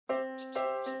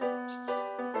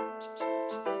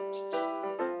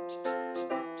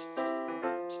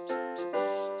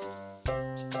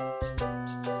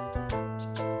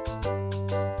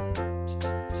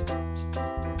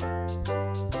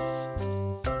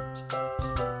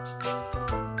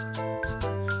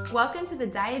Welcome to the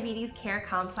Diabetes Care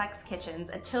Complex Kitchens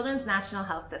at Children's National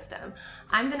Health System.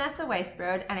 I'm Vanessa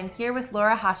Weisbrod, and I'm here with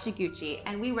Laura Hashiguchi,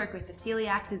 and we work with the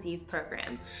Celiac Disease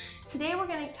Program. Today we're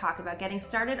going to talk about getting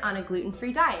started on a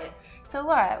gluten-free diet. So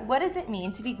Laura, what does it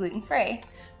mean to be gluten-free?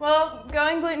 Well,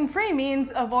 going gluten-free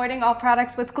means avoiding all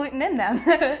products with gluten in them.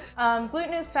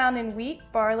 Gluten is found in wheat,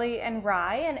 barley, and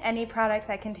rye, and any product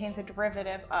that contains a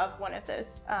derivative of one of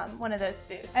those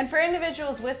foods. And for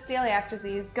individuals with celiac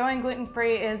disease, going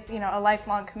gluten-free is, a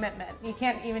lifelong commitment. You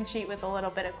can't even cheat with a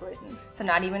little bit of gluten. So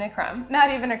not even a crumb?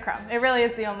 Not even a crumb. It really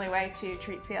is the only way to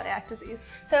treat celiac disease.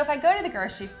 So if I go to the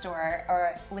grocery store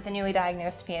or with a newly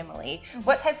diagnosed family,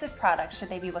 what types of products should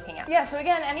they be looking at? Yeah, so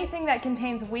again, anything that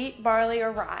contains wheat, barley,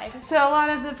 or rye. So a lot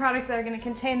of the products that are going to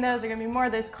contain those are going to be more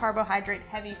of those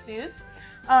carbohydrate-heavy foods.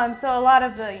 So a lot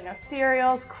of the,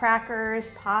 cereals, crackers,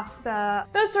 pasta,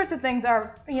 those sorts of things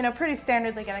are, pretty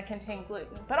standardly going to contain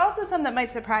gluten. But also some that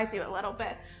might surprise you a little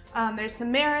bit. There's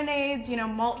some marinades,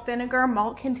 malt vinegar.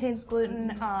 Malt contains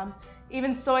gluten.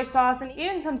 Even soy sauce, and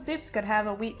even some soups could have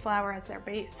a wheat flour as their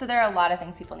base. So there are a lot of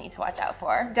things people need to watch out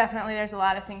for. Definitely, there's a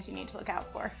lot of things you need to look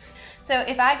out for. So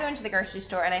if I go into the grocery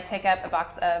store and I pick up a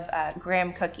box of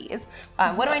graham cookies,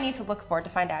 what do I need to look for to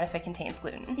find out if it contains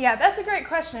gluten? Yeah, that's a great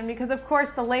question because of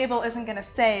course the label isn't going to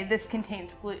say this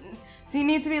contains gluten. So you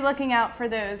need to be looking out for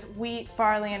those wheat,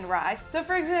 barley, and rye. So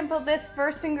for example, this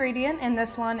first ingredient in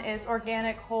this one is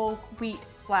organic whole wheat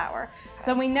flour.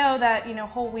 So we know that,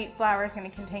 whole wheat flour is going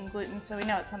to contain gluten, so we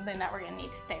know it's something that we're going to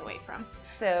need to stay away from.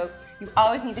 So you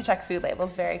always need to check food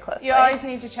labels very closely. You always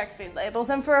need to check food labels.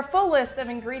 And for a full list of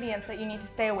ingredients that you need to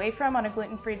stay away from on a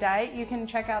gluten-free diet, you can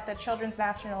check out the Children's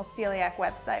National Celiac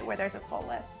website where there's a full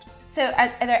list. So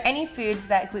are there any foods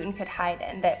that gluten could hide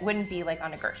in that wouldn't be like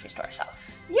on a grocery store shelf?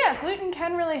 Yeah, gluten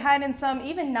can really hide in some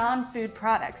even non-food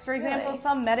products. For example,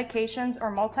 some medications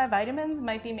or multivitamins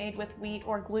might be made with wheat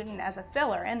or gluten as a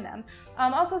filler in them.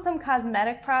 Also, some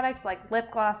cosmetic products like lip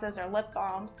glosses or lip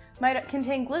balms might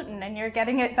contain gluten, and you're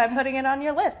getting it by putting it on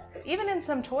your lips. Even in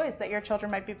some toys that your children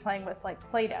might be playing with, like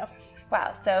Play-Doh.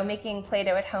 Wow, so making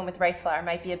Play-Doh at home with rice flour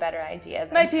might be a better idea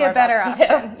than might be a better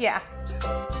option, yeah.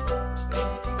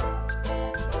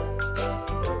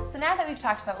 Now that we've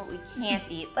talked about what we can't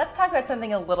eat, let's talk about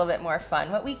something a little bit more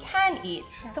fun, what we can eat.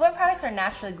 So what products are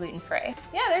naturally gluten-free?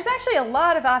 Yeah, there's actually a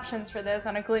lot of options for those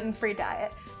on a gluten-free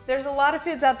diet. There's a lot of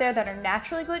foods out there that are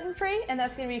naturally gluten-free, and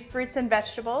that's going to be fruits and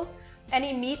vegetables.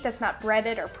 Any meat that's not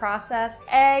breaded or processed,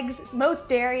 eggs, most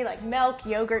dairy like milk,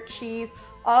 yogurt, cheese,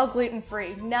 all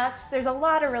gluten-free. Nuts, there's a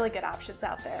lot of really good options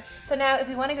out there. So now if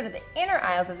we want to go to the inner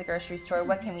aisles of the grocery store,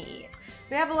 what can we eat?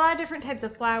 We have a lot of different types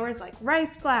of flours like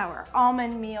rice flour,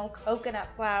 almond meal, coconut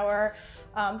flour,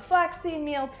 flaxseed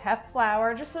meal, teff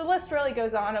flour. Just the list really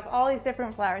goes on of all these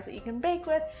different flours that you can bake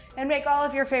with and make all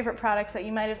of your favorite products that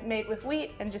you might have made with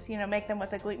wheat and just, make them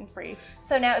with a gluten-free.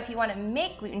 So now if you want to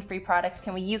make gluten-free products,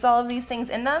 can we use all of these things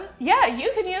in them? Yeah,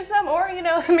 you can use them, or,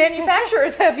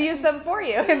 manufacturers have used them for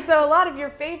you. And so a lot of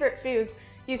your favorite foods,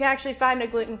 you can actually find a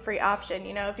gluten-free option.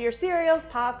 If your cereals,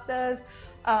 pastas,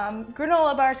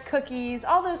 granola bars, cookies,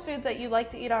 all those foods that you like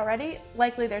to eat already,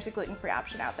 likely there's a gluten-free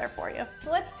option out there for you.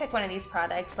 So let's pick one of these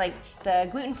products, like the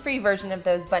gluten-free version of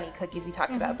those bunny cookies we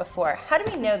talked about before. How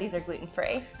do we know these are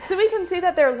gluten-free? So we can see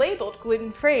that they're labeled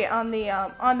gluten-free on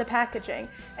the packaging,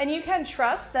 and you can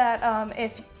trust that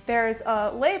if there's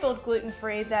labeled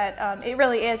gluten-free that it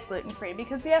really is gluten-free,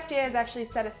 because the FDA has actually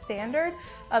set a standard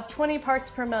of 20 parts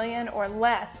per million or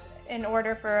less in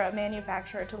order for a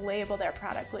manufacturer to label their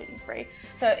product gluten-free.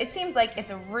 So it seems like it's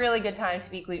a really good time to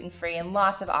be gluten-free and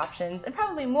lots of options, and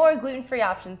probably more gluten-free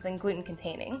options than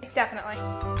gluten-containing. Definitely.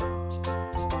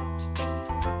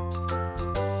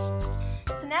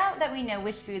 Now that we know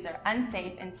which foods are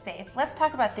unsafe and safe, let's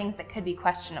talk about things that could be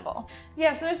questionable.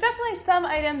 Yeah, so there's definitely some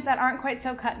items that aren't quite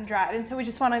so cut and dried, and so we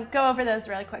just want to go over those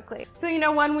really quickly. So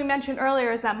one we mentioned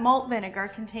earlier is that malt vinegar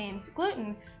contains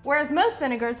gluten, whereas most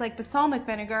vinegars like balsamic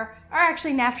vinegar are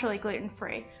actually naturally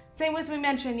gluten-free. Same with, we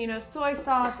mentioned, soy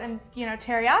sauce and,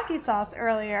 teriyaki sauce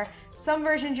earlier. Some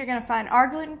versions you're going to find are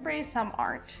gluten-free, some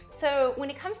aren't. So when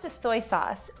it comes to soy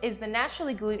sauce, is the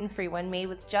naturally gluten-free one made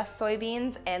with just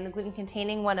soybeans and the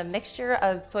gluten-containing one a mixture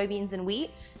of soybeans and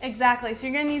wheat? Exactly. So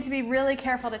you're going to need to be really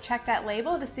careful to check that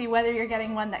label to see whether you're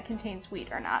getting one that contains wheat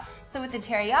or not. So with the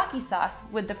teriyaki sauce,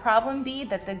 would the problem be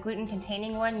that the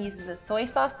gluten-containing one uses a soy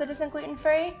sauce that isn't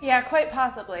gluten-free? gluten-free? Yeah, quite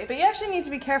possibly. But you actually need to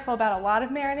be careful about a lot of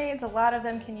marinades. A lot of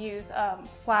them can use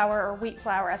flour or wheat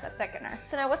flour as a thickener.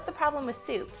 So now what's the problem with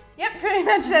soups? Yep, pretty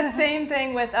much that same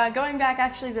thing with going back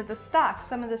actually to the stocks.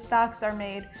 Some of the stocks are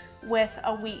made with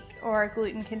a wheat or a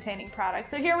gluten-containing product.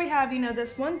 So here we have,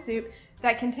 this one soup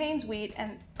that contains wheat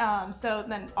and so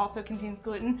then also contains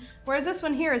gluten, whereas this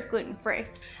one here is gluten-free.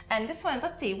 And this one,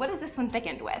 let's see, what is this one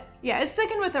thickened with? Yeah, it's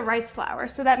thickened with a rice flour,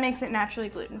 so that makes it naturally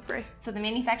gluten-free. So the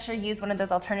manufacturer used one of those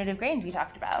alternative grains we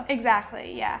talked about.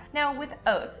 Exactly, yeah. Now with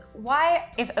oats,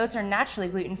 why, if oats are naturally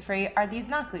gluten-free, are these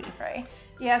not gluten-free?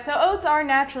 Yeah, so oats are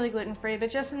naturally gluten-free,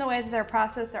 but just in the way that they're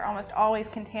processed, they're almost always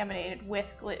contaminated with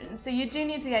gluten. So you do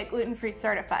need to get gluten-free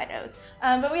certified oats.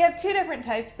 But we have two different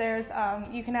types. There's,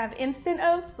 you can have instant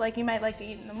oats, like you might like to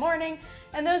eat in the morning,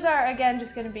 and those are, again,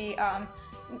 just gonna be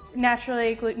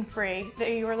naturally gluten-free.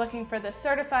 You are looking for the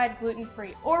certified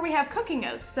gluten-free. Or we have cooking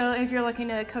oats, so if you're looking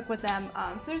to cook with them.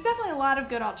 So there's definitely a lot of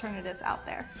good alternatives out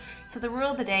there. So the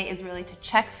rule of the day is really to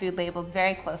check food labels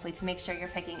very closely to make sure you're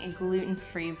picking a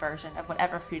gluten-free version of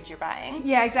whatever food you're buying.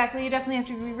 Yeah, exactly. You definitely have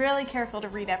to be really careful to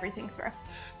read everything through.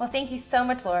 Well, thank you so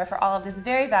much, Laura, for all of this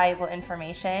very valuable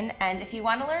information. And if you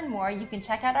want to learn more, you can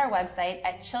check out our website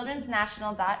at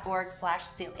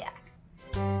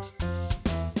childrensnational.org/celiac.